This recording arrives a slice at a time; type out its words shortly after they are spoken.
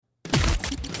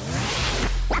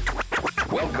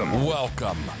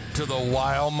Welcome to the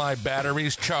While My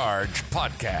Batteries Charge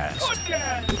podcast.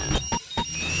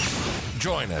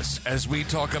 Join us as we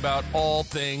talk about all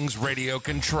things radio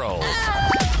controls.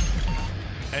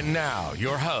 And now,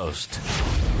 your host,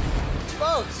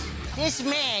 Folks, this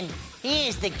man, he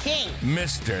is the king.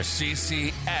 Mr.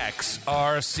 CCXRC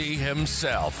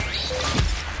himself,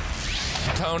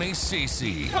 Tony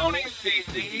CC.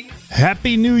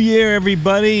 Happy New Year,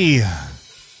 everybody.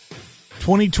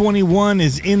 2021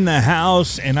 is in the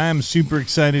house, and I'm super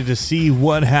excited to see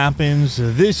what happens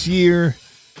this year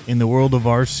in the world of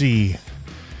RC.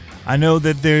 I know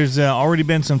that there's already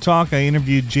been some talk. I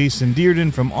interviewed Jason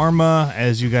Dearden from ARRMA,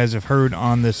 as you guys have heard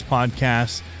on this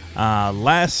podcast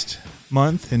last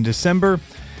month in December,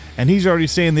 and he's already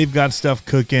saying they've got stuff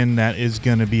cooking that is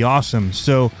going to be awesome.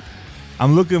 So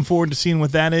I'm looking forward to seeing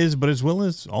what that is, but as well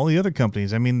as all the other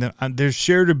companies. I mean, there's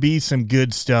sure to be some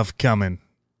good stuff coming,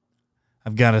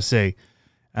 I've got to say.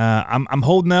 I'm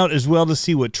holding out as well to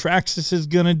see what Traxxas is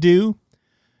going to do.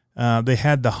 They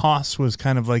had the Haas was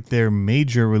kind of like their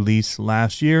major release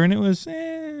last year, and it was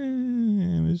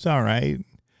all right.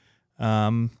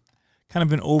 Kind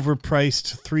of an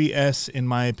overpriced 3S in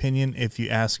my opinion, if you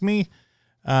ask me.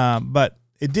 But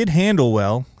it did handle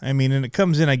well. I mean, and it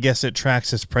comes in, I guess, at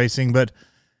Traxxas pricing, but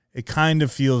it kind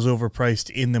of feels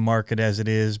overpriced in the market as it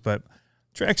is. But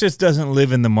Traxxas doesn't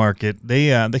live in the market. They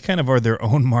kind of are their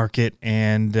own market,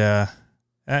 and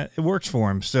it works for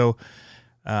them. So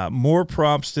more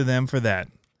props to them for that,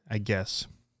 I guess.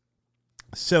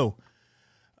 So,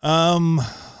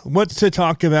 what's to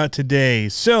talk about today?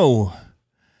 So,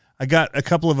 I got a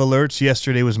couple of alerts.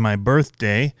 Yesterday was my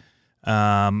birthday,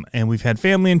 and we've had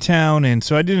family in town, and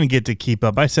so I didn't get to keep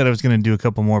up. I said I was going to do a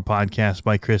couple more podcasts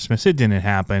by Christmas. It didn't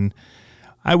happen.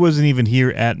 I wasn't even here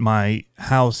at my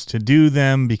house to do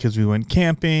them because we went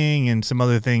camping and some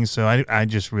other things, so I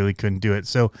just really couldn't do it.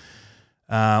 So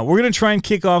we're going to try and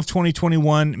kick off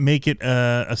 2021, make it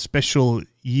a special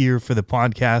year for the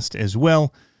podcast as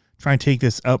well, try and take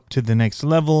this up to the next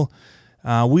level.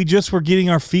 We just were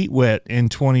getting our feet wet in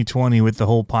 2020 with the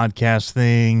whole podcast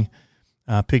thing,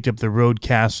 picked up the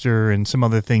Rodecaster and some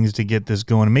other things to get this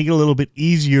going and make it a little bit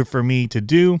easier for me to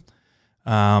do.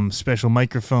 Special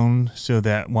microphone so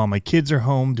that while my kids are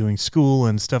home doing school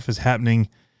and stuff is happening,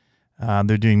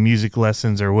 they're doing music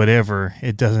lessons or whatever,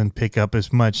 it doesn't pick up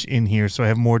as much in here. So I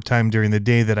have more time during the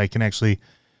day that I can actually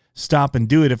stop and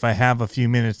do it if I have a few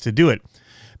minutes to do it.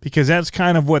 Because that's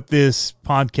kind of what this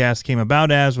podcast came about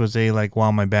as, was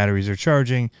while my batteries are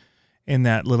charging in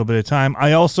that little bit of time.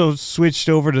 I also switched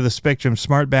over to the Spectrum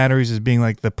Smart batteries as being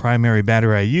like the primary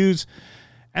battery I use.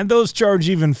 And those charge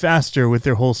even faster with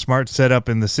their whole smart setup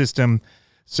in the system.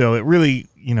 So it really,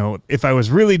 if I was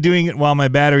really doing it while my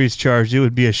battery's charged, it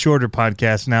would be a shorter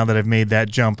podcast now that I've made that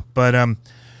jump. But,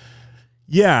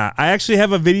 yeah, I actually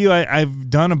have a video I've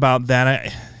done about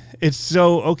that.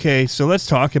 So let's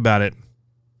talk about it.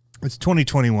 It's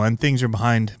 2021. Things are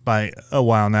behind by a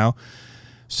while now.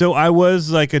 So I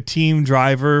was like a team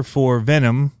driver for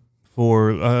Venom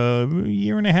for a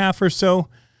year and a half or so.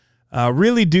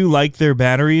 Really do like their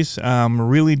batteries,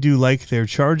 really do like their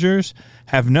chargers,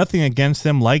 have nothing against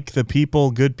them, like the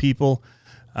people, good people.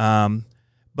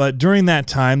 But during that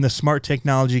time, the smart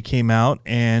technology came out,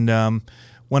 and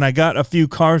when I got a few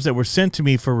cars that were sent to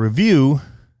me for review,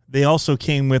 they also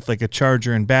came with like a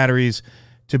charger and batteries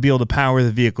to be able to power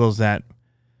the vehicles that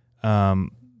I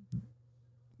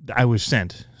was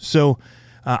sent. So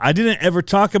I didn't ever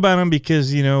talk about them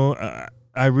because, I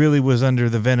really was under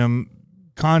the Venom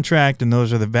contract, and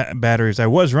those are the batteries I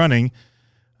was running,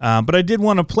 but I did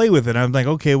want to play with it. I was like,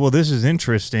 okay, well, this is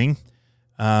interesting.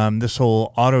 This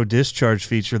whole auto discharge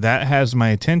feature, that has my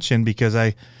attention because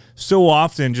I so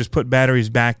often just put batteries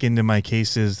back into my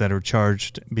cases that are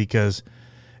charged, because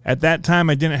at that time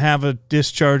I didn't have a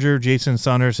discharger. Jason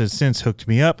Saunders has since hooked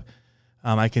me up.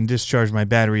 I can discharge my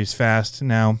batteries fast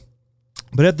now,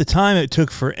 but at the time it took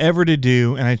forever to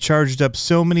do, and I charged up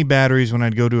so many batteries when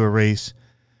I'd go to a race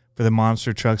for the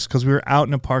monster trucks because we were out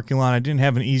in a parking lot. I didn't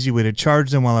have an easy way to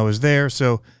charge them while I was there,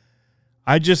 so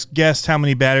I just guessed how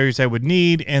many batteries I would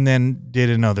need and then did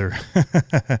another.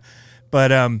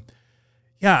 But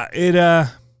yeah, it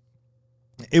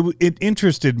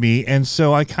interested me, and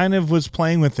so I kind of was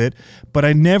playing with it, but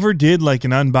I never did like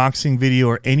an unboxing video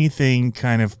or anything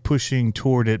kind of pushing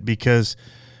toward it because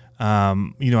I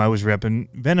was repping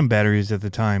Venom batteries at the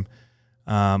time.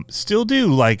 Still do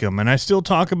like them, and I still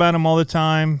talk about them all the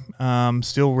time.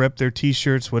 Still rep their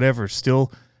t-shirts, whatever.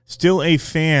 Still a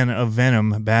fan of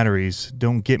Venom batteries.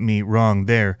 Don't get me wrong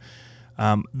there.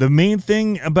 The main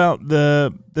thing about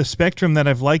the Spectrum that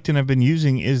I've liked and I've been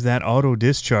using is that auto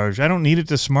discharge. I don't need it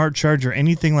to smart charge or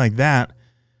anything like that,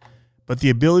 but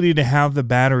the ability to have the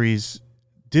batteries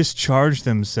discharge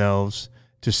themselves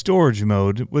to storage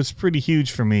mode was pretty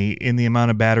huge for me in the amount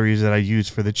of batteries that I use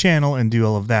for the channel and do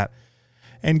all of that.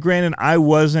 And granted, I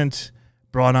wasn't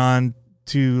brought on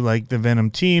to like the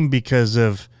Venom team because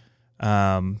of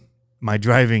my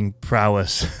driving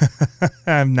prowess.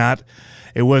 I'm not.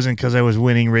 It wasn't because I was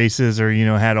winning races or,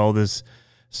 had all this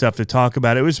stuff to talk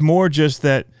about. It was more just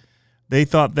that they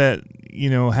thought that,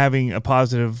 having a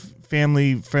positive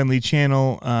family-friendly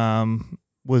channel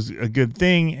was a good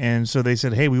thing. And so they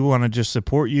said, hey, we want to just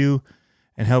support you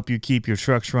and help you keep your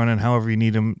trucks running however you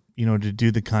need them, to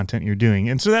do the content you're doing.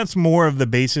 And so that's more of the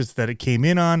basis that it came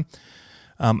in on.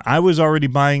 I was already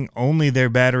buying only their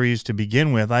batteries to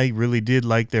begin with. I really did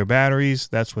like their batteries.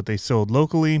 That's what they sold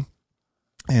locally.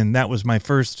 And that was my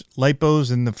first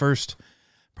LiPos, and the first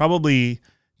probably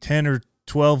 10 or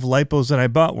 12 LiPos that I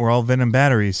bought were all Venom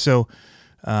batteries. So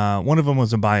one of them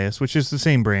was a Bias, which is the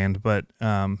same brand, but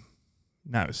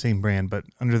not the same brand, but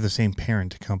under the same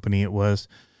parent company it was.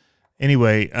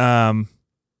 Anyway,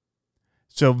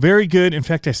 so very good. In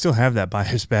fact, I still have that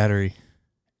Bias battery.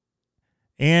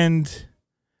 And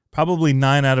probably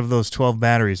 9 out of those 12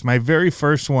 batteries. My very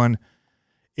first one,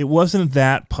 it wasn't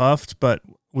that puffed, but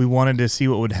we wanted to see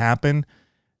what would happen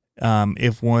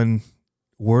if one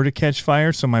were to catch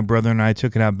fire. So my brother and I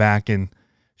took it out back and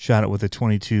shot it with a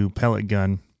 22 pellet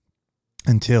gun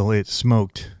until it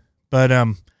smoked. But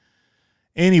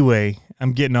anyway,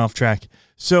 I'm getting off track.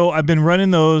 So I've been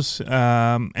running those,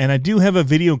 and I do have a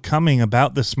video coming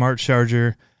about the Smart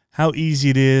Charger, how easy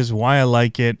it is, why I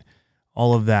like it,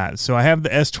 all of that. So I have the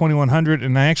S2100,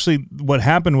 and what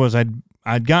happened was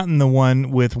I'd gotten the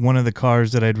one with one of the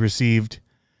cars that I'd received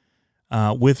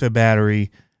with a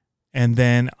battery. And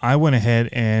then I went ahead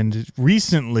and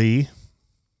recently,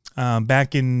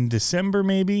 back in December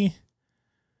maybe,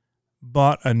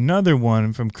 bought another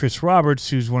one from Chris Roberts,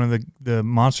 who's one of the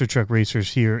monster truck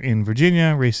racers here in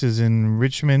Virginia, races in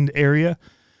Richmond area.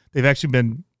 They've actually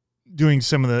been doing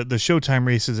some of the Showtime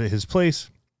races at his place.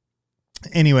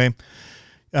 Anyway,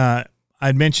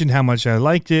 I'd mentioned how much I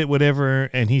liked it, whatever,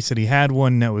 and he said he had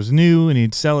one that was new and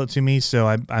he'd sell it to me, so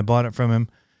I bought it from him.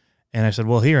 And I said,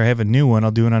 well, here, I have a new one.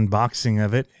 I'll do an unboxing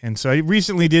of it. And so I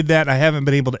recently did that. I haven't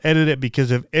been able to edit it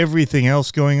because of everything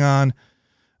else going on.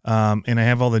 And I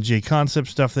have all the J Concept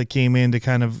stuff that came in to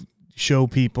kind of show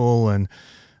people and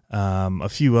a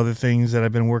few other things that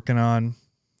I've been working on.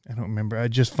 I don't remember. I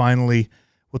just finally,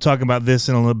 we'll talk about this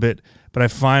in a little bit, but I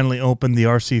finally opened the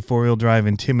RC 4-wheel drive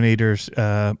Intimidator's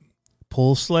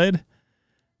pull sled.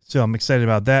 So I'm excited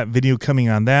about that. Video coming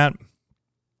on that.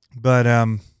 But,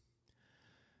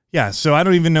 yeah, so I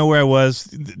don't even know where I was.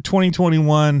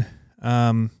 2021,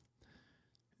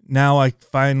 now I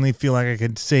finally feel like I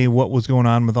could say what was going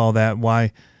on with all that,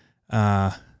 why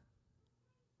I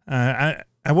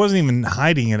wasn't even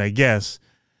hiding it, I guess.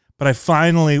 But I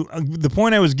finally, the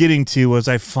point I was getting to was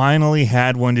I finally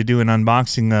had one to do an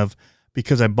unboxing of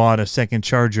because I bought a second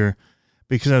charger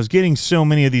because I was getting so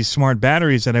many of these smart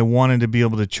batteries that I wanted to be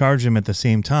able to charge them at the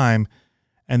same time.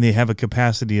 And they have a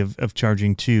capacity of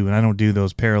charging too. And I don't do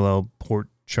those parallel port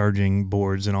charging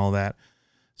boards and all that.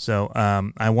 So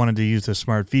I wanted to use the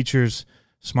smart features,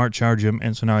 smart charge them.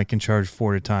 And so now I can charge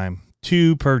 4 at a time,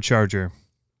 2 per charger.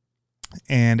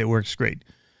 And it works great.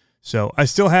 So I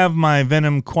still have my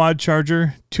Venom quad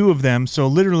charger, 2 of them. So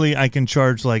literally I can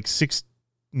charge like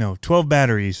 12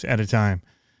 batteries at a time.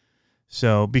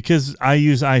 So because I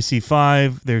use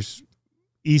IC5, there's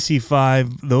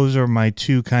EC5, those are my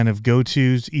 2 kind of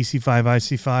go-tos, EC5,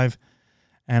 IC5,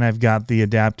 and I've got the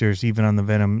adapters even on the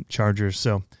Venom chargers.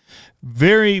 So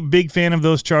very big fan of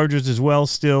those chargers as well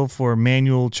still for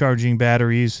manual charging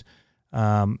batteries.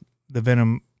 The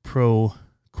Venom Pro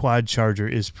quad charger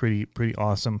is pretty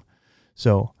awesome.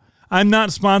 So I'm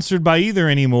not sponsored by either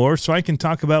anymore, so I can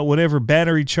talk about whatever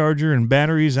battery charger and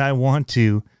batteries I want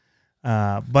to.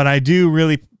 But I do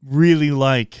really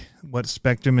like what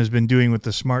Spectrum has been doing with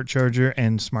the smart charger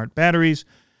and smart batteries.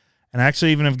 And I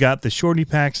actually even have got the shorty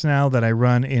packs now that I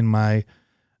run in my,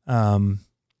 the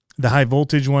high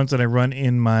voltage ones that I run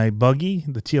in my buggy,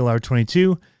 the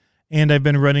TLR22. And I've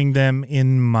been running them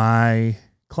in my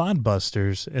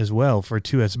Clodbusters as well for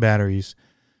 2S batteries.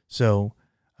 So,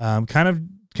 kind of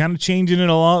changing it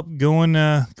all up, going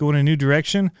a new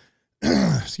direction.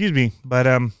 Excuse me.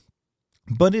 But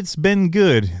it's been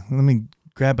good. Let me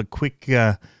grab a quick,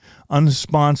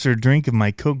 unsponsored drink of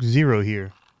my Coke Zero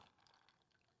here.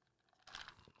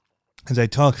 As I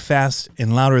talk fast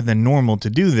and louder than normal to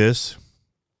do this,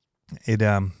 it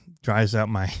dries out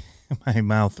my my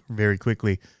mouth very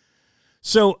quickly.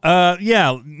 So,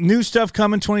 new stuff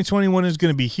coming. 2021 is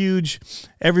going to be huge.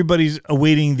 Everybody's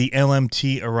awaiting the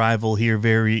LMT arrival here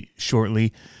very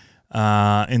shortly,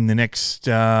 in the next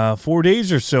 4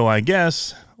 days or so, I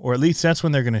guess, or at least that's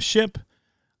when they're going to ship.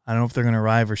 I don't know if they're going to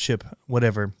arrive or ship,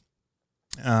 whatever.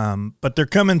 But they're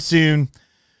coming soon.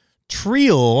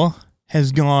 Treel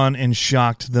has gone and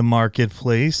shocked the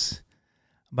marketplace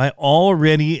by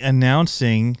already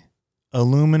announcing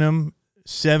aluminum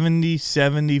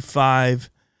 7075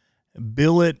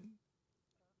 billet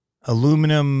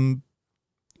aluminum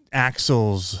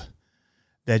axles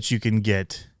that you can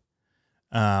get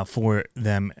for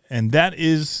them. And that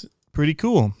is pretty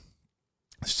cool.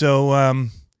 So,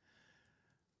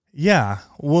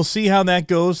 we'll see how that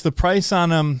goes. The price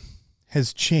on them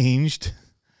has changed.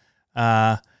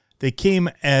 They came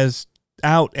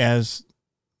out as,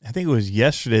 I think it was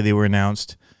yesterday they were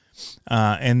announced,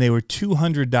 and they were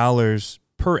 $200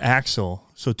 per axle.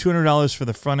 So $200 for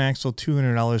the front axle,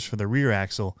 $200 for the rear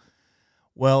axle.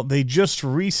 Well, they just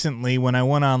recently, when I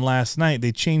went on last night,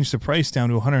 they changed the price down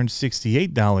to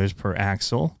 $168 per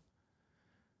axle,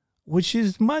 which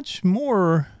is much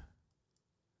more.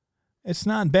 It's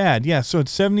not bad. Yeah, so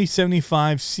it's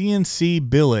 7075 CNC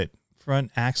billet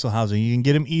front axle housing. You can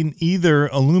get them in either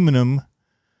aluminum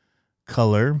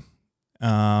color,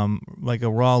 like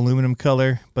a raw aluminum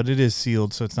color, but it is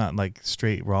sealed, so it's not like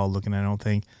straight raw looking, I don't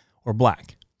think, or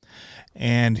black.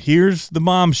 And here's the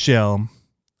bombshell.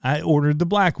 I ordered the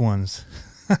black ones.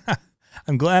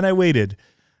 I'm glad I waited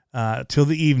till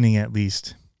the evening at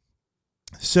least.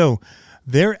 So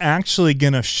they're actually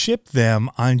going to ship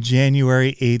them on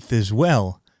January 8th as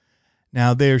well.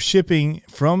 Now they're shipping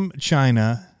from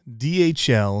China,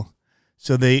 DHL,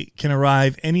 so they can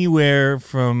arrive anywhere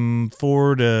from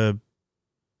 4 to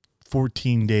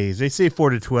 14 days. They say 4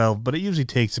 to 12, but it usually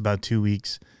takes about 2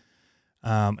 weeks.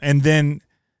 And then,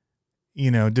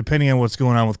 depending on what's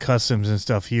going on with customs and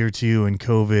stuff here too, and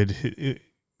COVID,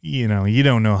 you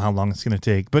don't know how long it's going to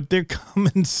take, but they're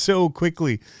coming so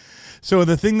quickly. So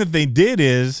the thing that they did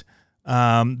is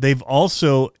they've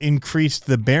also increased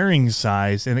the bearing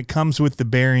size, and it comes with the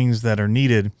bearings that are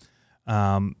needed.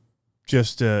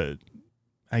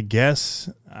 I guess,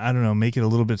 I don't know, make it a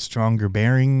little bit stronger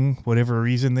bearing, whatever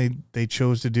reason they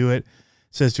chose to do it. It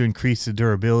says to increase the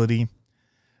durability.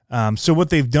 So what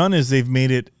they've done is they've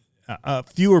made it a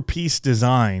fewer piece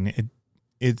design.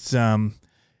 It's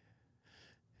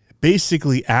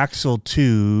basically axle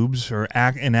tubes, or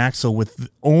an axle with the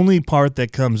only part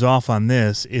that comes off on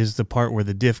this is the part where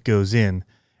the diff goes in,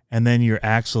 and then your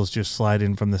axles just slide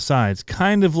in from the sides,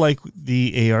 kind of like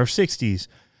the AR60s.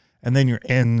 And then your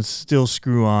ends still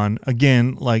screw on,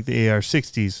 again, like the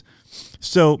AR60s.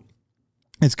 So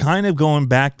it's kind of going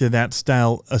back to that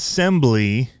style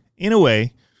assembly, in a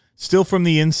way, still from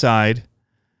the inside,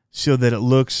 so that it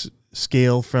looks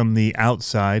scale from the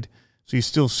outside. So you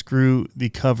still screw the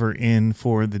cover in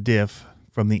for the diff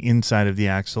from the inside of the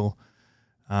axle.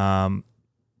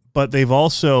 But they've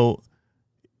also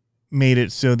made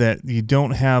it so that you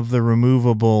don't have the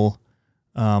removable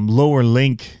lower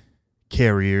link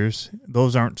carriers.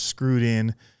 Those aren't screwed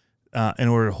in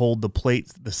order to hold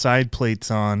the side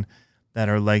plates on that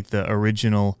are like the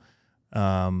original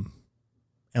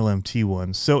LMT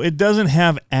ones. So it doesn't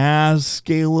have as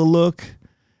scale a look,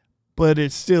 but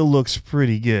it still looks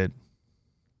pretty good.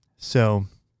 So,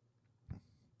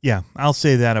 yeah, I'll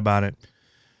say that about it.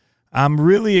 I'm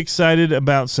really excited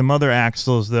about some other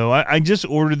axles, though. I just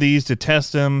ordered these to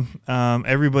test them.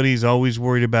 Everybody's always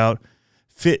worried about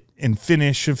fit and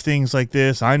finish of things like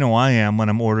this. I know I am when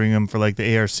I'm ordering them for like the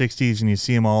AR60s, and you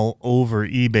see them all over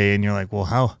eBay, and you're like, well,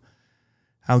 how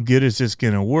good is this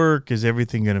going to work? Is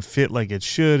everything going to fit like it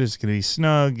should? Is it going to be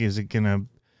snug? Is it going to,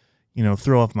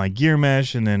 throw off my gear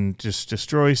mesh and then just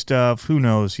destroy stuff? Who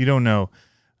knows? You don't know.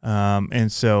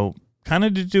 And so kind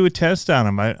of to do a test on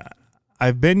them.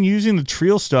 I've been using the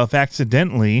Treel stuff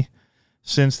accidentally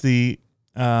since the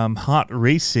Hot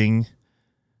Racing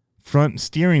front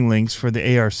steering links for the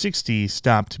AR60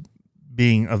 stopped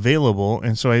being available,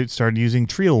 and so I started using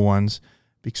Treel ones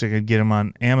because I could get them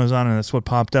on Amazon, and that's what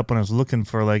popped up when I was looking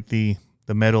for like the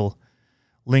metal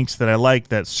links that I like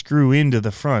that screw into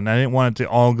the front. I didn't want it to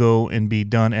all go and be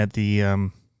done at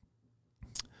the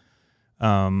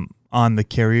on the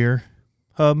carrier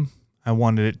hub. I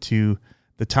wanted it to,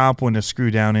 the top one, to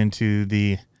screw down into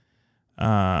the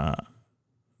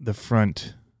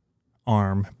front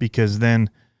arm, because then,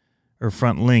 or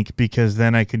front link, because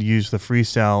then I could use the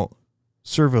Freestyle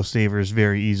servo stavers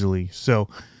very easily. So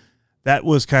that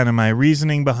was kind of my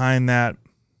reasoning behind that.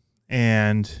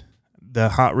 And the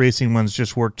Hot Racing ones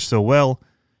just worked so well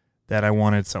that I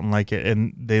wanted something like it,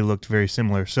 and they looked very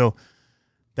similar. So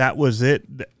that was it.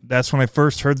 That's when I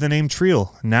first heard the name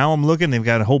Treel. Now I'm looking, they've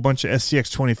got a whole bunch of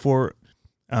SCX24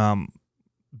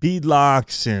 bead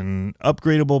locks and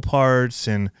upgradable parts,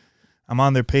 and I'm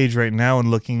on their page right now and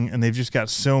looking, and they've just got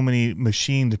so many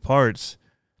machined parts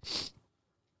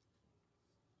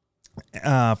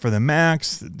for the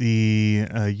Max, the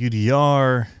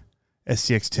UDR,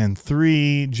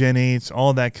 SCX-10.3, Gen 8s,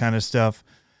 all that kind of stuff.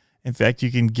 In fact,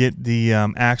 you can get the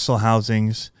axle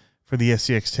housings for the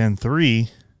SCX-10.3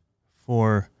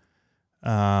 for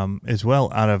as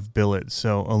well out of billet,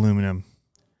 so aluminum.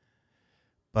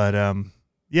 But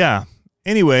yeah,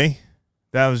 anyway,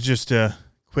 that was just a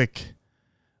quick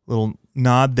little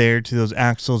nod there to those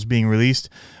axles being released.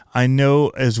 I know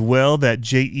as well that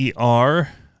JER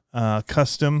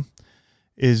Custom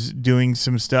is doing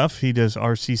some stuff. He does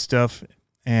RC stuff,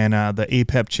 and the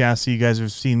APEP chassis you guys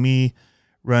have seen me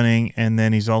running, and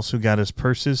then he's also got his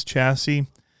Purses chassis,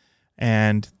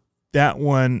 and that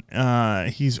one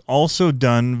he's also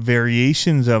done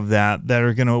variations of that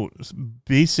are going to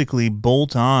basically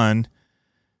bolt on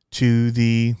to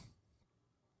the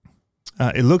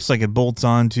it looks like it bolts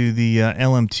on to the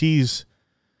LMT's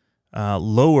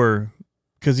lower,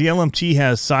 because the LMT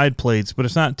has side plates, but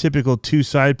it's not typical 2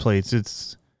 side plates.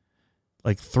 It's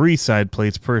like 3 side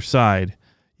plates per side.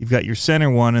 You've got your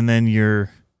center one, and then your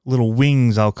little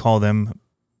wings, I'll call them,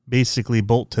 basically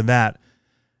bolt to that.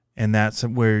 And that's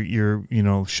where your,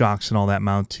 shocks and all that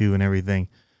mount to and everything.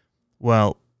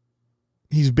 Well,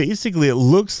 he's basically, it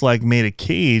looks like, made a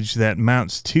cage that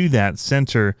mounts to that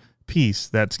center piece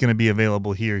that's going to be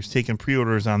available here. He's taking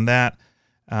pre-orders on that.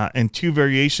 And 2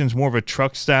 variations, more of a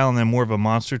truck style and then more of a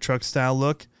monster truck style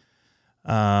look.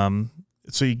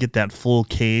 So you get that full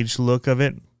cage look of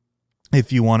it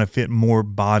if you want to fit more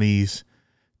bodies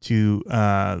to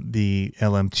the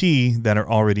LMT that are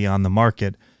already on the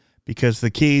market. Because the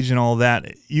cage and all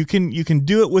that, you can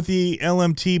do it with the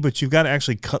LMT, but you've got to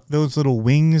actually cut those little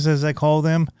wings, as I call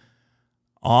them,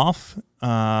 off.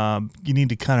 You need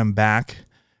to cut them back.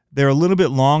 They're a little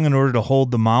bit long in order to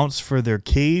hold the mounts for their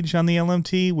cage on the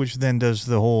LMT, which then does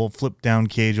the whole flip down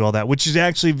cage, all that, which is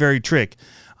actually very trick.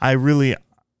 I really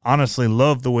honestly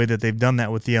love the way that they've done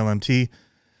that with the LMT.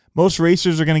 Most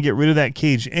racers are going to get rid of that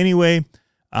cage anyway.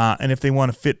 And if they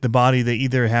want to fit the body, they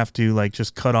either have to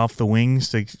just cut off the wings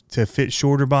to fit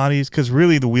shorter bodies, because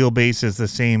really the wheelbase is the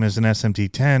same as an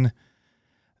SMT-10.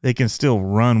 They can still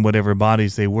run whatever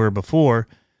bodies they were before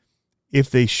if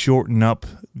they shorten up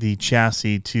the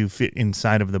chassis to fit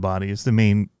inside of the body. Is the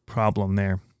main problem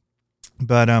there.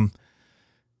 But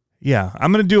yeah,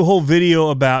 I'm going to do a whole video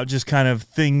about just kind of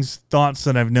thoughts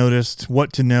that I've noticed,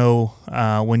 what to know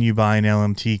when you buy an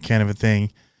LMT kind of a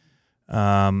thing.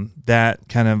 That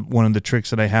kind of one of the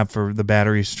tricks that I have for the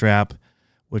battery strap,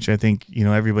 which I think,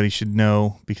 everybody should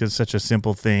know, because it's such a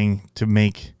simple thing to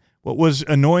make. What was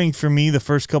annoying for me the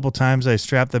first couple times I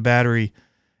strapped the battery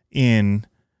in,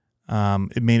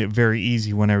 it made it very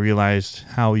easy when I realized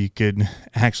how you could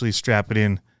actually strap it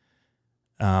in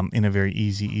a very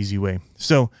easy way.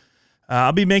 So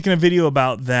I'll be making a video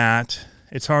about that.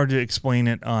 It's hard to explain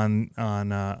it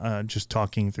on just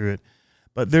talking through it.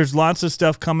 But there's lots of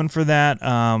stuff coming for that.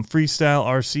 Freestyle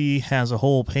RC has a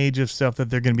whole page of stuff that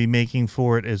they're going to be making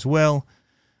for it as well,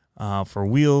 for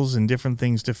wheels and different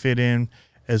things to fit in,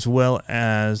 as well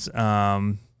as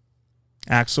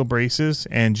axle braces.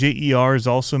 And JER is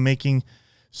also making.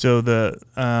 So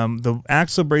the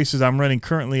axle braces I'm running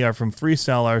currently are from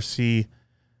Freestyle RC,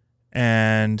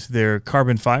 and they're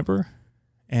carbon fiber,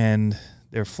 and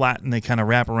they're flat and they kind of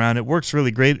wrap around. It works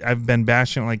really great. I've been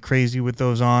bashing it like crazy with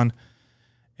those on,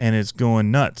 and it's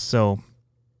going nuts. So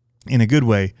in a good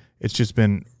way, it's just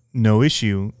been no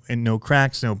issue and no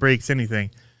cracks, no breaks,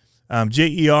 anything.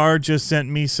 JER just sent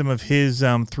me some of his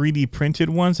 3D printed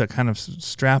ones that kind of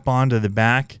strap onto the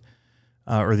back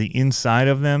or the inside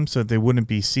of them so that they wouldn't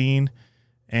be seen.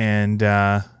 And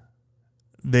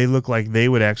they look like they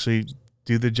would actually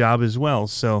do the job as well.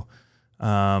 So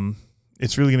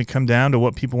it's really going to come down to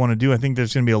what people want to do. I think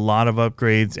there's going to be a lot of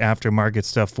upgrades, aftermarket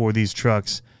stuff for these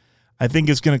trucks. I think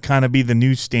it's going to kind of be the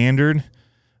new standard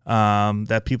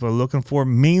that people are looking for.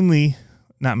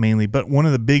 Not mainly, but one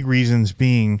of the big reasons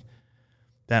being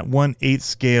that 1/8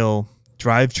 scale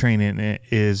drivetrain in it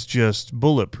is just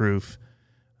bulletproof.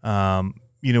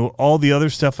 All the other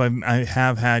stuff I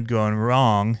have had going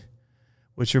wrong,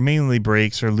 which are mainly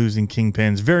brakes or losing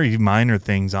kingpins, very minor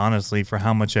things, honestly, for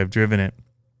how much I've driven it.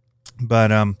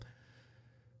 But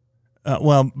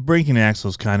braking axle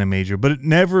is kind of major, but it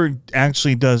never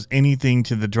actually does anything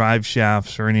to the drive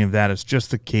shafts or any of that. It's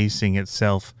just the casing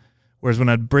itself, Whereas when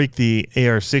I'd break the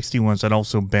AR-60 ones, I'd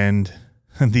also bend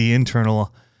the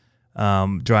internal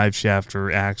drive shaft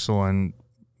or axle, and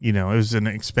it was an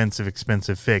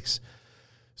expensive fix.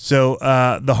 So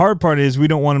the hard part is we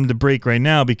don't want them to break right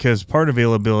now because part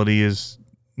availability is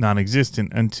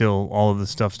non-existent until all of the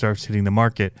stuff starts hitting the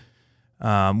market,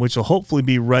 which will hopefully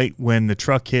be right when the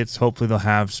truck hits. Hopefully they'll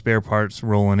have spare parts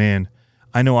rolling in.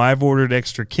 I know I've ordered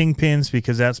extra kingpins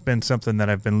because that's been something that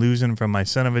I've been losing from my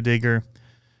son of a digger.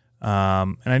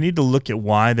 And I need to look at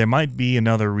why. There might be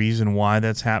another reason why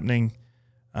that's happening.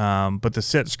 But the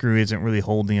set screw isn't really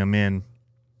holding them in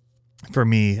for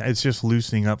me. It's just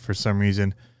loosening up for some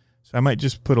reason. So I might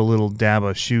just put a little dab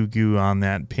of shoe goo on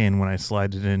that pin when I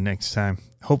slide it in next time.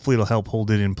 Hopefully it'll help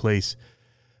hold it in place.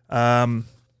 But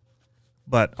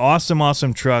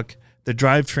awesome truck. The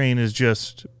drivetrain is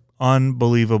just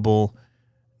unbelievable.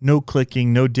 No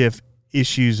clicking, no diff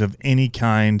issues of any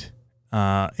kind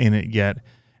in it yet.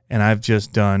 And I've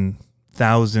just done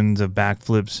thousands of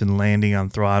backflips and landing on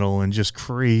throttle and just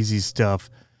crazy stuff,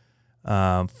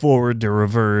 forward to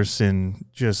reverse, and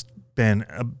just been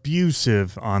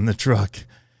abusive on the truck,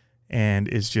 and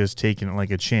it's just taking it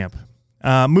like a champ.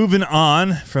 Moving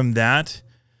on from that,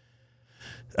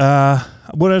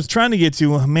 what I was trying to get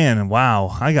to, man,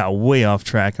 wow, I got way off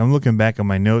track. I'm looking back at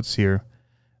my notes here.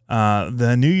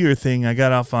 The New Year thing, I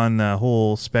got off on the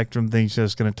whole Spectrum thing, so I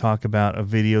was going to talk about a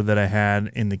video that I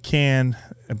had in the can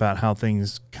about how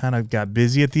things kind of got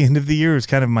busy at the end of the year. It was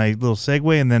kind of my little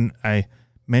segue, and then I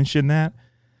mentioned that.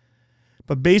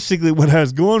 But basically what I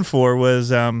was going for was,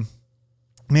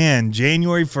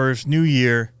 January 1st, New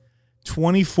Year,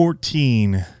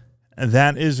 2014,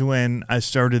 that is when I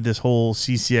started this whole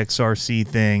CCXRC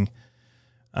thing.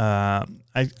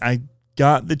 I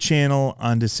got the channel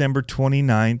on December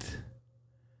 29th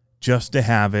just to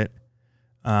have it.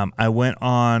 I went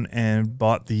on and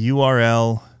bought the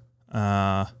URL.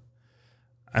 I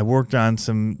worked on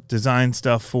some design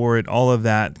stuff for it, all of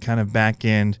that kind of back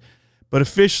end, but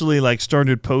officially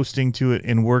started posting to it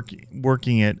and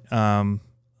working it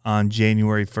on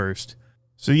January 1st.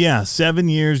 So yeah, 7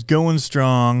 years going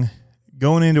strong,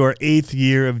 going into our 8th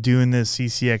year of doing this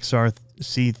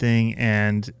CCXRC thing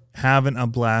and having a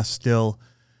blast still,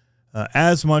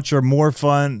 as much or more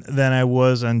fun than I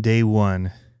was on day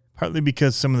one, partly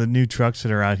because some of the new trucks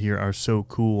that are out here are so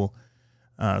cool,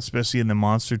 especially in the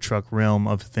monster truck realm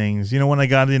of things. When I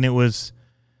got in, it was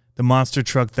the monster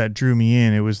truck that drew me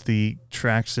in. It was the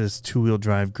Traxxas 2-wheel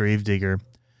drive Gravedigger.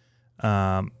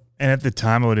 And at the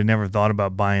time, I would have never thought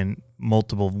about buying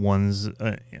multiple ones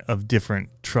of different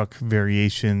truck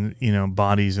variation,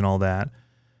 bodies and all that.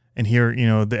 And here,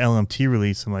 the LMT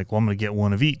release, I'm like, well, I'm going to get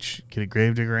one of each. Get a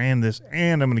Gravedigger and this,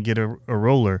 and I'm going to get a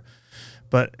roller.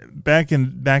 But back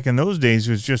in those days,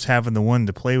 it was just having the one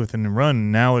to play with and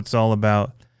run. Now it's all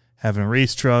about having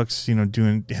race trucks,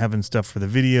 having stuff for the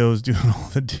videos, doing all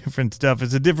the different stuff.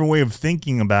 It's a different way of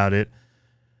thinking about it.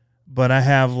 But I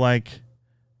have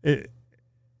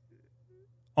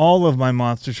all of my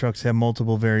monster trucks have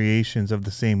multiple variations of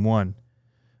the same one.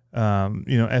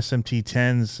 SMT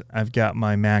 10s, I've got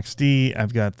my Max D,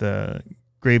 I've got the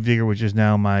Gravedigger, which is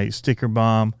now my sticker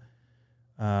bomb.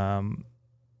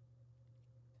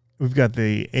 We've got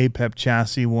the APEP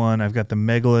chassis one, I've got the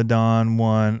Megalodon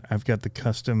one, I've got the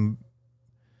custom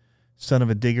Son of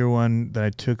a Digger one that I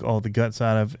took all the guts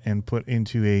out of and put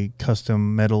into a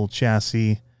custom metal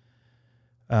chassis.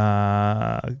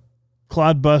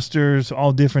 Clodbusters,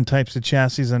 all different types of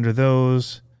chassis under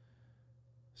those.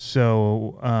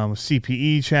 So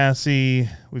CPE chassis,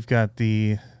 we've got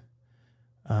the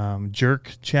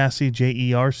Jerk chassis,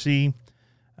 JERC,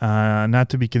 not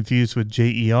to be confused with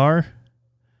JER.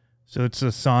 So it's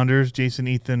a Saunders, Jason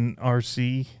Ethan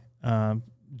RC,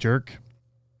 Jerk.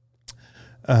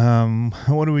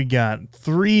 What do we got?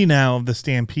 3 now of the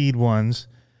Stampede ones.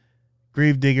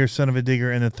 Gravedigger, Son of a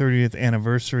Digger, and the 30th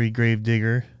anniversary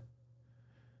Gravedigger.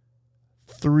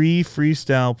 3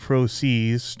 Freestyle Pro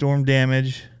Cs, Storm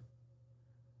Damage,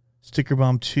 Sticker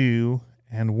Bomb 2,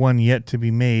 and 1 yet to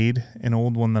be made, an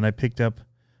old one that I picked up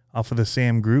off of the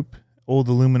Sam Group, old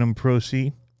aluminum Pro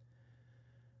C.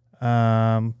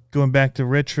 Going back to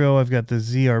retro, I've got the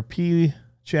ZRP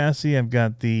chassis, I've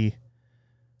got the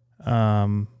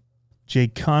J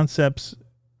Concepts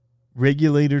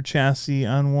regulator chassis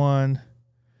on one,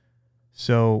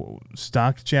 so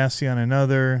stock chassis on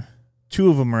another. 2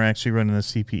 of them are actually running the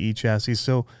CPE chassis.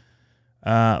 So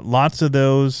lots of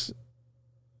those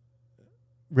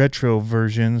retro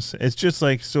versions. It's just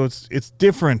it's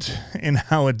different in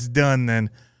how it's done than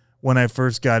when I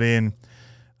first got in.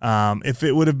 If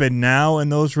it would have been now in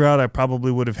those route, I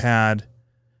probably would have had,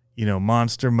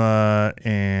 Monsterma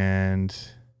and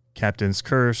Captain's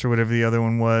Curse or whatever the other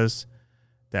one was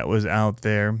that was out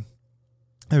there.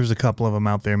 There was a couple of them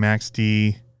out there. Max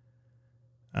D,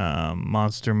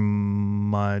 Monster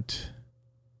Mutt.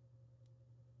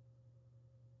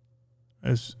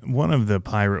 There's one of the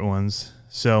pirate ones.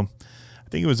 So I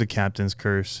think it was a Captain's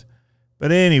Curse.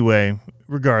 But anyway,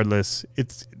 regardless,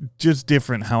 it's just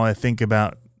different how I think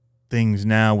about things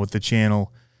now with the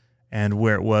channel and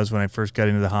where it was when I first got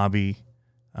into the hobby.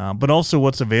 But also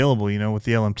what's available, with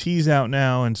the LMTs out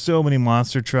now and so many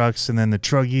monster trucks, and then the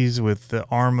Truggies with the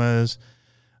Armas.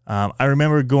 I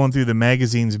remember going through the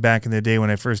magazines back in the day when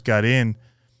I first got in.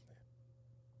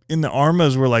 And the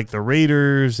Armas were like the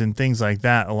Raiders and things like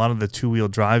that, a lot of the two-wheel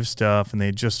drive stuff, and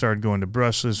they just started going to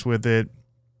brushless with it.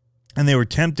 And they were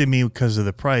tempting me because of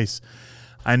the price.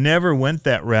 I never went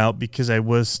that route because I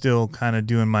was still kind of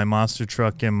doing my monster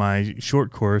truck and my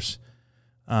short course.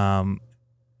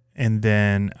 And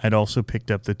then I'd also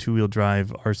picked up the two-wheel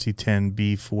drive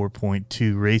RC10B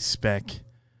 4.2 race spec,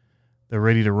 the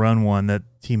ready-to-run one that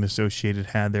Team Associated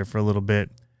had there for a little bit.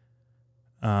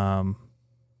 And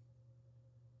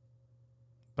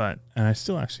I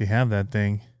still actually have that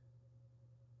thing.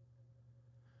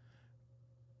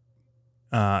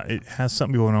 It has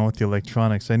something going on with the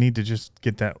electronics. I need to just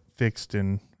get that fixed,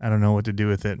 and I don't know what to do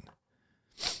with it.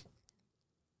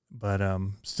 But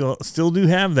still do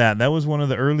have that. That was one of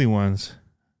the early ones.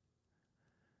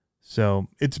 So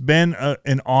it's been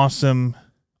an awesome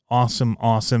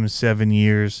 7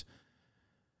 years.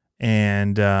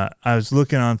 And I was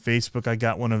looking on Facebook. I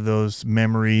got one of those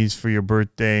memories for your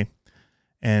birthday.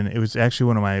 And it was actually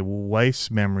one of my wife's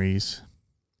memories.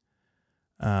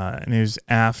 And it was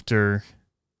after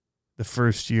the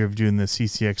first year of doing the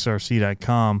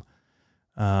ccxrc.com.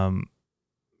 And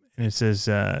it says,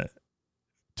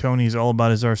 Tony's all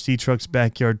about his RC trucks,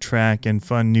 backyard track, and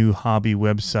fun new hobby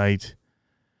website.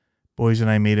 Boys and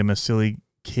I made him a silly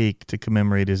cake to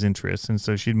commemorate his interests. And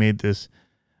so she'd made this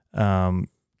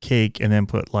cake and then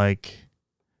put like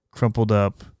crumpled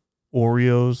up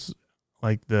Oreos,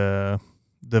 like the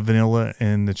vanilla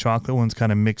and the chocolate ones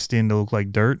kind of mixed in to look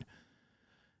like dirt,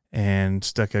 and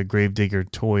stuck a Gravedigger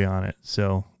toy on it.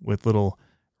 So with little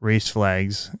race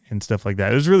flags and stuff like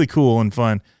that. It was really cool and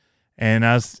fun. And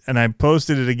I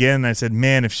posted it again, and I said,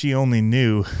 man, if she only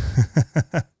knew,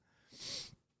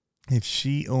 if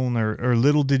she only, or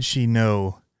little did she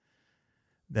know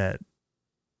that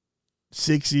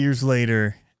 6 years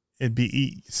later, it'd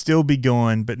still be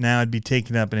going, but now it'd be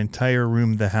taking up an entire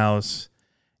room of the house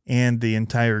and the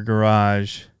entire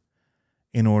garage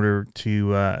in order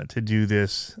to do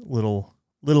this little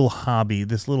hobby,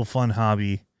 this little fun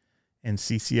hobby in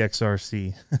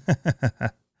CCXRC.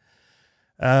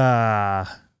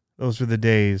 Those were the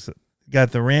days.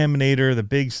 Got the Raminator, the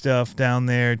big stuff down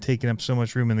there, taking up so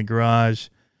much room in the garage.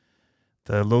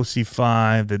 The Losi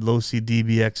 5, the Losi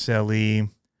DBXLE,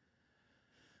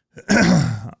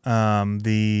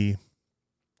 the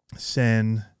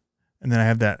Sen, and then I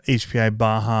have that HPI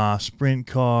Baja sprint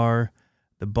car,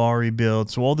 the Bari build.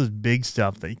 So all this big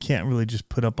stuff that you can't really just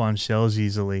put up on shelves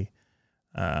easily.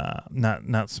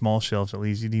 Not small shelves, at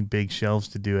least. You need big shelves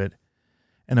to do it.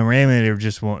 And the Raminator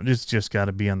just got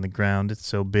to be on the ground. It's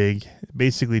so big. It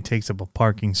basically takes up a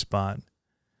parking spot.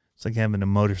 It's like having a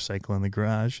motorcycle in the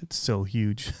garage. It's so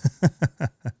huge.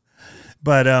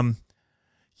 But,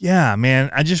 yeah, man,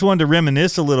 I just wanted to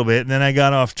reminisce a little bit, and then I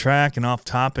got off track and off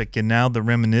topic, and now the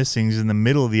reminiscing's in the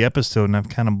middle of the episode, and I've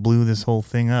kind of blew this whole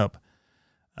thing up.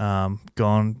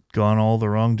 Gone all the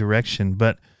wrong direction.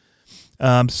 But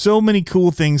so many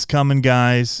cool things coming,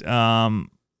 guys.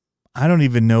 I don't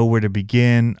even know where to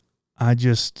begin.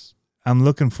 I'm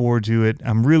looking forward to it.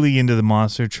 I'm really into the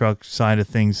monster truck side of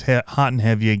things, hot and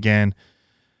heavy again.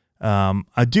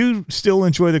 I do still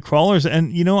enjoy the crawlers,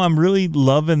 and I'm really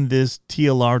loving this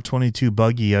TLR 22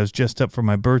 buggy. I was just up for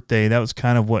my birthday. That was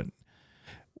kind of what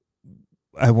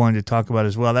I wanted to talk about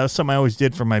as well. That was something I always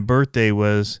did for my birthday,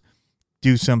 was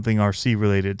do something RC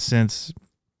related since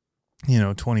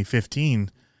 2015,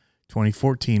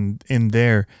 2014 in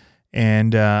there.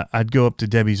 And I'd go up to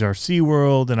Debbie's RC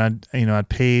World, and I'd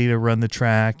pay to run the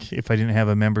track. If I didn't have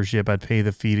a membership, I'd pay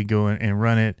the fee to go and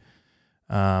run it.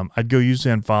 I'd go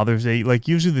usually on Father's Day, like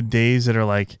usually the days that are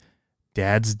like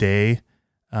Dad's Day.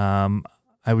 I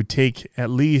would take at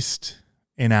least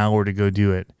an hour to go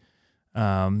do it,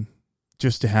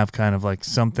 just to have kind of like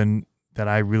something that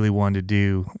I really wanted to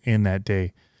do in that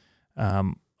day.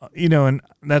 And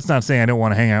that's not saying I don't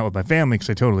want to hang out with my family, because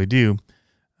I totally do.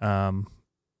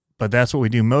 But that's what we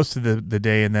do most of the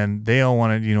day. And then they all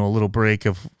wanted, a little break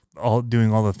of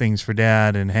doing all the things for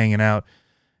Dad and hanging out.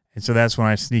 And so that's when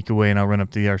I sneak away and I'll run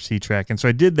up to the RC track. And so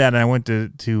I did that, and I went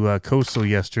to Coastal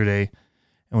yesterday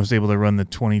and was able to run the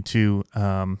 22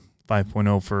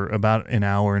 5.0 for about an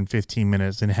hour and 15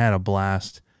 minutes and had a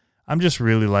blast. I'm just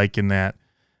really liking that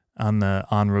on the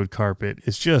on-road carpet.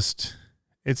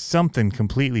 It's something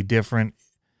completely different.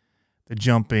 The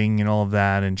jumping and all of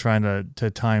that, and trying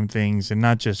to time things and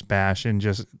not just bash and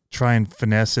just try and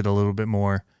finesse it a little bit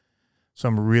more. So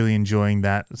I'm really enjoying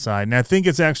that side. And I think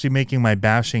it's actually making my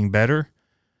bashing better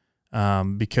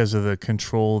because of the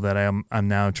control that I'm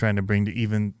now trying to bring to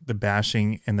even the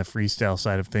bashing and the freestyle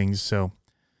side of things. So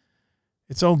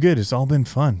it's all good. It's all been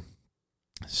fun.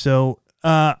 So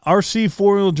RC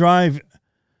four-wheel drive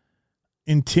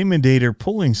Intimidator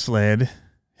pulling sled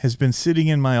has been sitting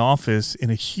in my office in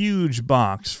a huge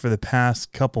box for the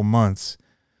past couple months.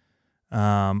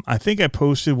 I think I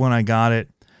posted when I got it.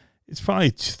 It's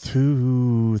probably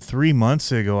 2-3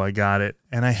 months ago I got it,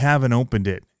 and I haven't opened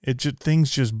it. Things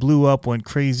just blew up, went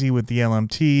crazy with the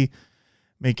LMT,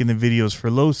 making the videos for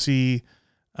Losi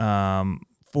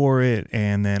for it,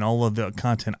 and then all of the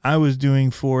content I was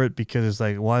doing for it, because it's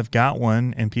like, well, I've got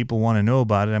one, and people want to know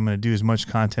about it. I'm going to do as much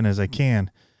content as I can.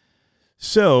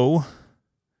 So,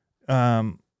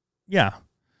 yeah,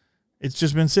 it's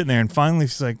just been sitting there, and finally,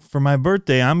 it's like, for my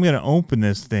birthday, I'm going to open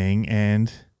this thing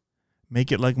and make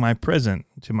it like my present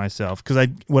to myself. Because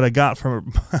what I got for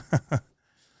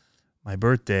my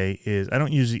birthday is I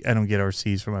don't get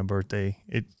RCs for my birthday.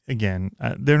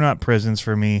 They're not presents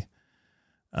for me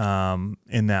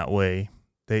in that way.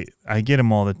 I get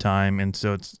them all the time, and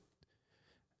so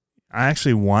I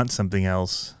actually want something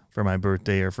else for my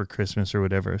birthday or for Christmas or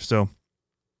whatever. So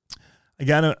I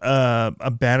got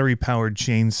a battery powered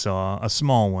chainsaw, a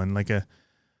small one,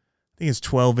 I think it's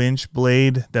 12-inch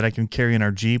blade that I can carry in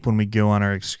our Jeep when we go on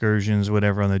our excursions,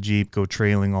 whatever, on the Jeep, go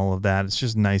trailing, all of that. It's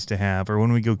just nice to have, or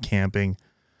when we go camping.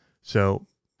 So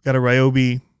got a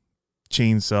Ryobi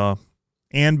chainsaw,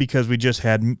 and because we just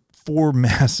had 4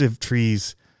 massive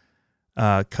trees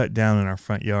cut down in our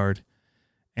front yard,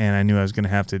 and I knew I was going to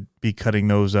have to be cutting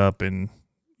those up, and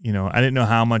I didn't know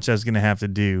how much I was going to have to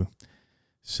do.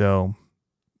 So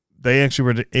they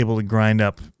actually were able to grind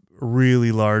up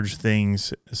really large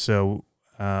things, so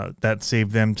that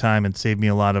saved them time and saved me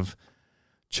a lot of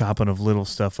chopping of little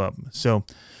stuff up. So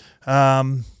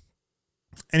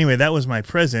anyway, that was my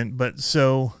present,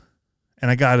 and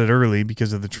I got it early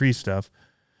because of the tree stuff.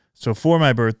 So for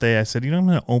my birthday, I said, I'm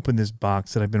going to open this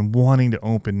box that I've been wanting to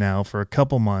open now for a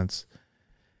couple months.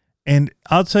 And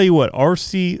I'll tell you what,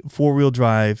 RC four-wheel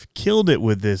drive killed it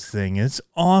with this thing. It's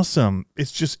awesome.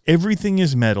 It's just everything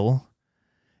is metal.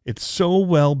 It's so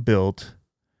well built.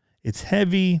 It's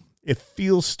heavy. It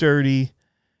feels sturdy.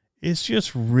 It's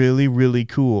just really, really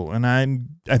cool. And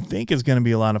I think it's going to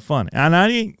be a lot of fun. And I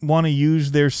didn't want to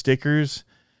use their stickers.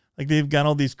 Like, they've got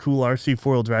all these cool RC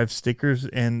four-wheel drive stickers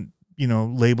and,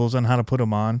 labels on how to put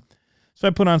them on. So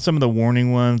I put on some of the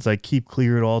warning ones, like keep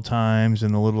clear at all times,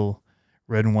 and the little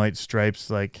red and white stripes,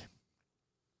 like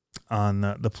on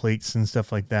the plates and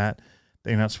stuff like that.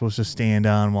 They're not supposed to stand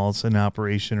on while it's in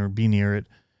operation or be near it.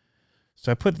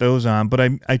 So I put those on, but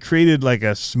I created like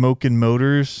a Smokin'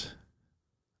 Motors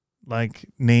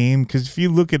name, because if you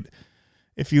look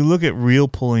at real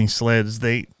pulling sleds,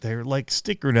 they're like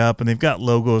stickered up, and they've got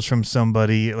logos from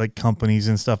somebody, like companies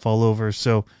and stuff all over.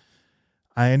 So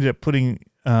I ended up putting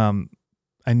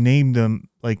I named them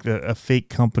like a fake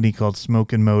company called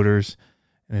Smokin' Motors,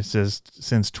 and it says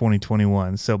since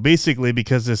 2021. So basically,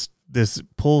 because this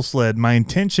pull sled, my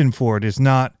intention for it is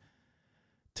not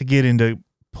to get into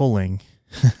pulling.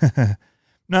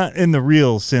 Not in the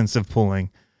real sense of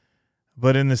pulling,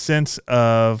 but in the sense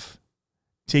of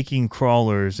taking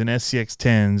crawlers and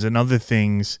SCX-10s and other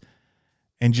things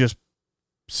and just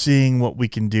seeing what we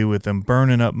can do with them,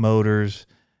 burning up motors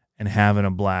and having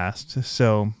a blast.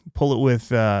 So pull it with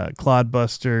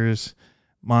Clodbusters,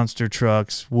 monster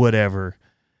trucks, whatever.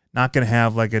 Not going to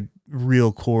have like a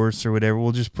real course or whatever.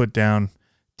 We'll just put down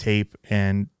tape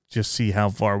and just see how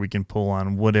far we can pull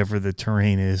on whatever the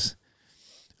terrain is.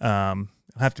 It'll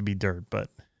have to be dirt, but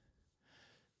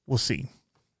we'll see.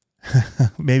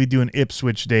 Maybe do an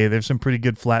Ipswich day. There's some pretty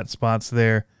good flat spots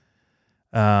there,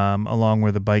 along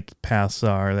where the bike paths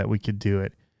are, that we could do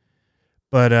it.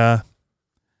 But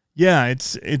yeah,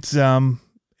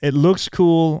 it looks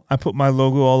cool. I put my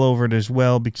logo all over it as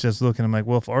well, because I was looking, I'm like,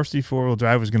 well, if RC four-wheel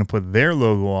drive was going to put their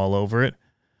logo all over it,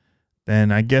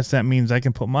 then I guess that means I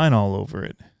can put mine all over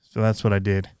it. So that's what I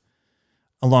did,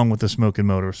 along with the Smokin'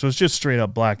 Motor. So it's just straight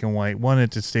up black and white. Wanted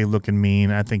it to stay looking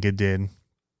mean. I think it did.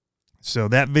 So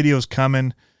that video's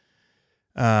coming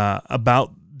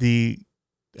about the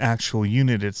actual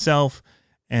unit itself.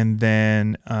 And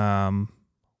then I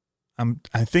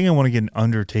think I want to get an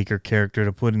Undertaker character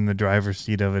to put in the driver's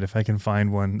seat of it if I can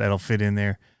find one that'll fit in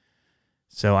there.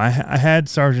 So I had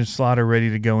Sergeant Slaughter ready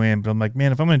to go in, but I'm like,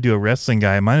 man, if I'm going to do a wrestling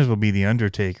guy, it might as well be the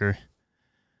Undertaker.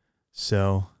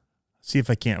 So see if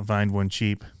I can't find one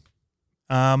cheap.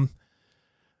 But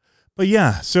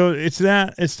yeah, so it's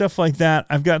stuff like that.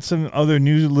 I've got some other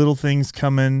new little things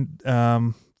coming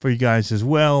for you guys as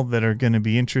well that are going to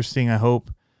be interesting, I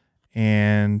hope.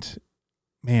 And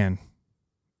man,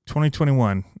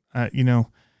 2021,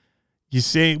 we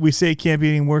say it can't be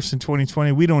any worse than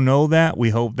 2020. We don't know that. We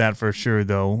hope that for sure,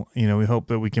 though. We hope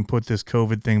that we can put this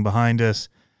COVID thing behind us,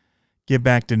 get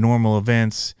back to normal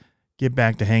events, get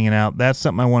back to hanging out. That's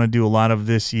something I want to do a lot of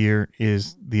this year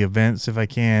is the events if I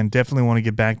can. Definitely want to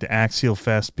get back to Axial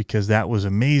Fest because that was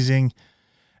amazing.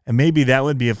 And maybe that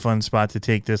would be a fun spot to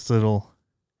take this little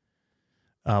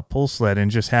pull sled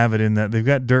and just have it in that. They've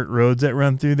got dirt roads that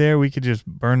run through there. We could just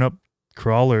burn up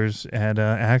crawlers at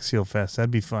Axial Fest. That'd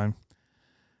be fun.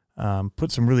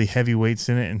 Put some really heavy weights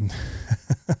in it and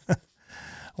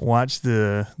watch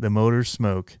the motor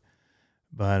smoke.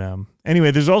 But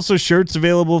anyway, there's also shirts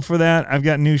available for that. I've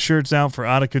got new shirts out for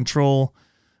Out of Control,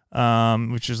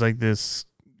 which is like this,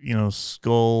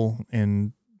 skull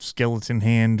and skeleton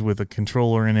hand with a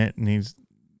controller in it. And he's,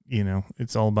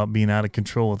 it's all about being out of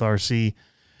control with RC.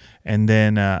 And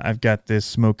then I've got this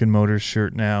Smoking Motors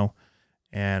shirt now.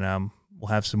 And we'll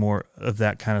have some more of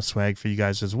that kind of swag for you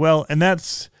guys as well. And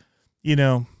that's,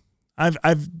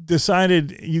 I've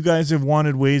decided you guys have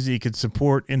wanted ways that you could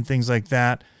support and things like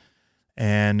that.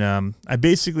 And I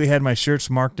basically had my shirts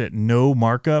marked at no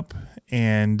markup.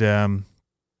 And, so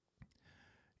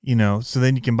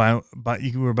then you can buy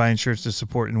you were buying shirts to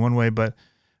support in one way. But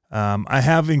I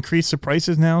have increased the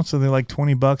prices now. So they're like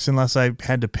 $20 unless I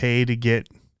had to pay to get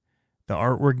the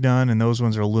artwork done. And those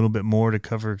ones are a little bit more to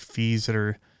cover fees that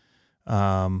are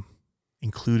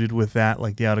included with that,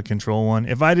 like the Out of Control one.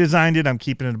 If I designed it, I'm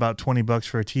keeping it about $20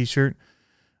 for a t-shirt,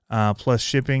 plus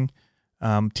shipping.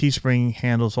 Teespring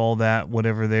handles all that,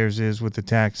 whatever theirs is with the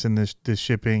tax and the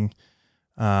shipping.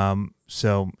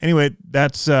 So anyway,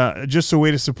 that's just a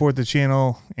way to support the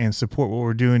channel and support what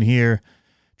we're doing here.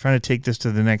 Trying to take this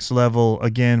to the next level.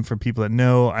 Again, for people that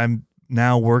know, I'm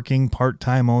now working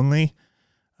part-time only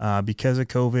because of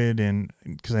COVID and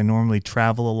because I normally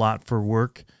travel a lot for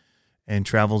work. And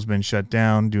travel's been shut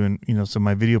down doing, so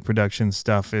my video production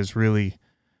stuff is really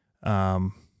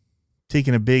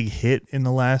taken a big hit in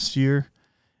the last year.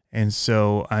 And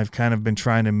so I've kind of been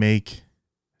trying to make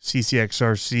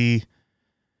CCXRC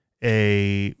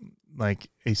a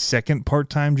second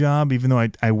part-time job, even though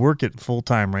I work it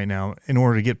full-time right now in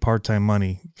order to get part-time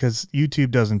money because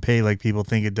YouTube doesn't pay like people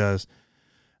think it does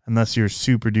unless you're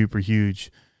super duper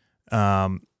huge.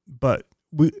 But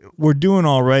we're doing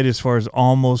all right as far as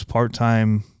almost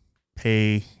part-time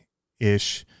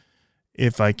pay-ish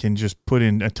if I can just put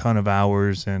in a ton of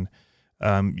hours and,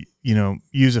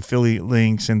 use affiliate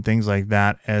links and things like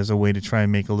that as a way to try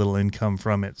and make a little income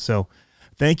from it. So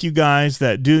thank you guys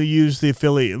that do use the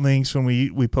affiliate links when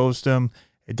we post them.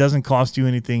 It doesn't cost you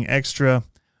anything extra.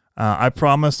 I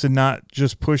promise to not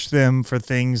just push them for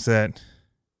things that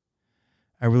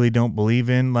I really don't believe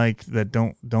in, like that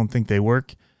don't think they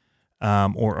work.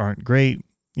 Or aren't great,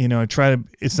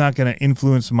 it's not going to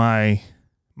influence my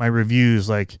reviews.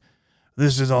 Like,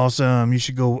 this is awesome. You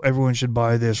should go, everyone should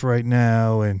buy this right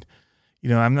now. And,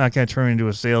 I'm not going to turn it into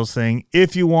a sales thing.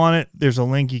 If you want it, there's a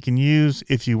link you can use.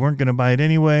 If you weren't going to buy it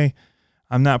anyway,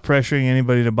 I'm not pressuring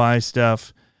anybody to buy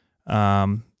stuff.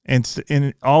 And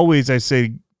always I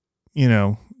say,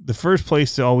 the first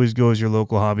place to always go is your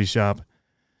local hobby shop.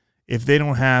 If they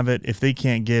don't have it, if they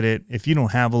can't get it, if you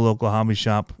don't have a local hobby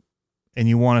shop, and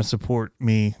you want to support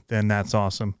me, then that's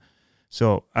awesome.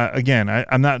 So again,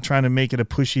 I'm not trying to make it a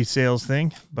pushy sales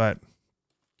thing, but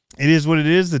it is what it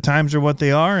is. The times are what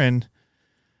they are. And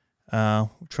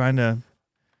trying to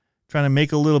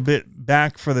make a little bit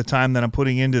back for the time that I'm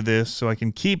putting into this so I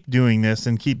can keep doing this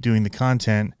and keep doing the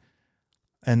content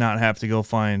and not have to go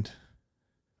find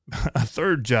a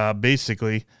third job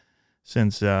basically,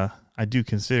 since I do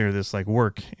consider this like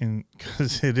work and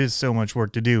because it is so much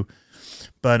work to do.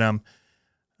 But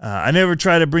I never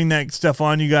try to bring that stuff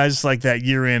on you guys, like that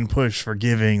year-end push for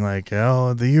giving, like,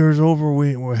 oh, the year's over,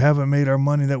 we haven't made our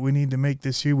money that we need to make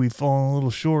this year, we've fallen a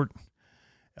little short.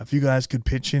 If you guys could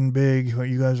pitch in big,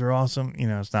 you guys are awesome.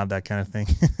 It's not that kind of thing.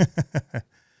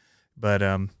 But,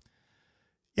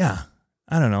 yeah,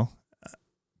 I don't know.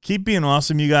 Keep being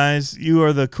awesome, you guys. You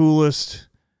are the coolest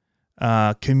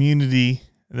community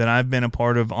that I've been a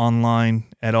part of online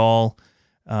at all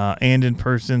and in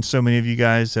person. So many of you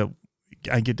guys that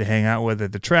I get to hang out with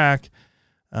at the track,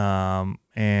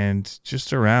 and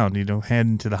just around,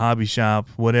 heading to the hobby shop,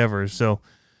 whatever. So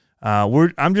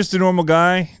I'm just a normal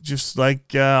guy, just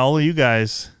like all of you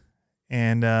guys,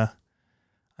 and I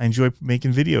enjoy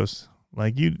making videos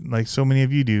like so many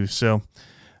of you do. So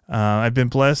I've been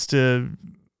blessed to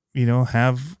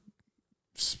have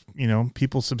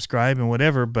people subscribe and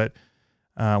whatever, but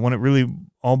when it really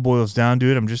all boils down to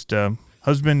it, I'm just a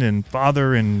husband and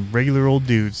father and regular old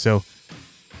dude. So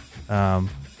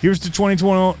here's to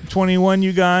 2021,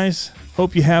 you guys.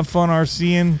 Hope you have fun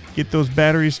RCing, get those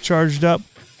batteries charged up,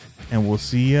 and we'll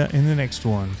see you in the next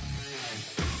one.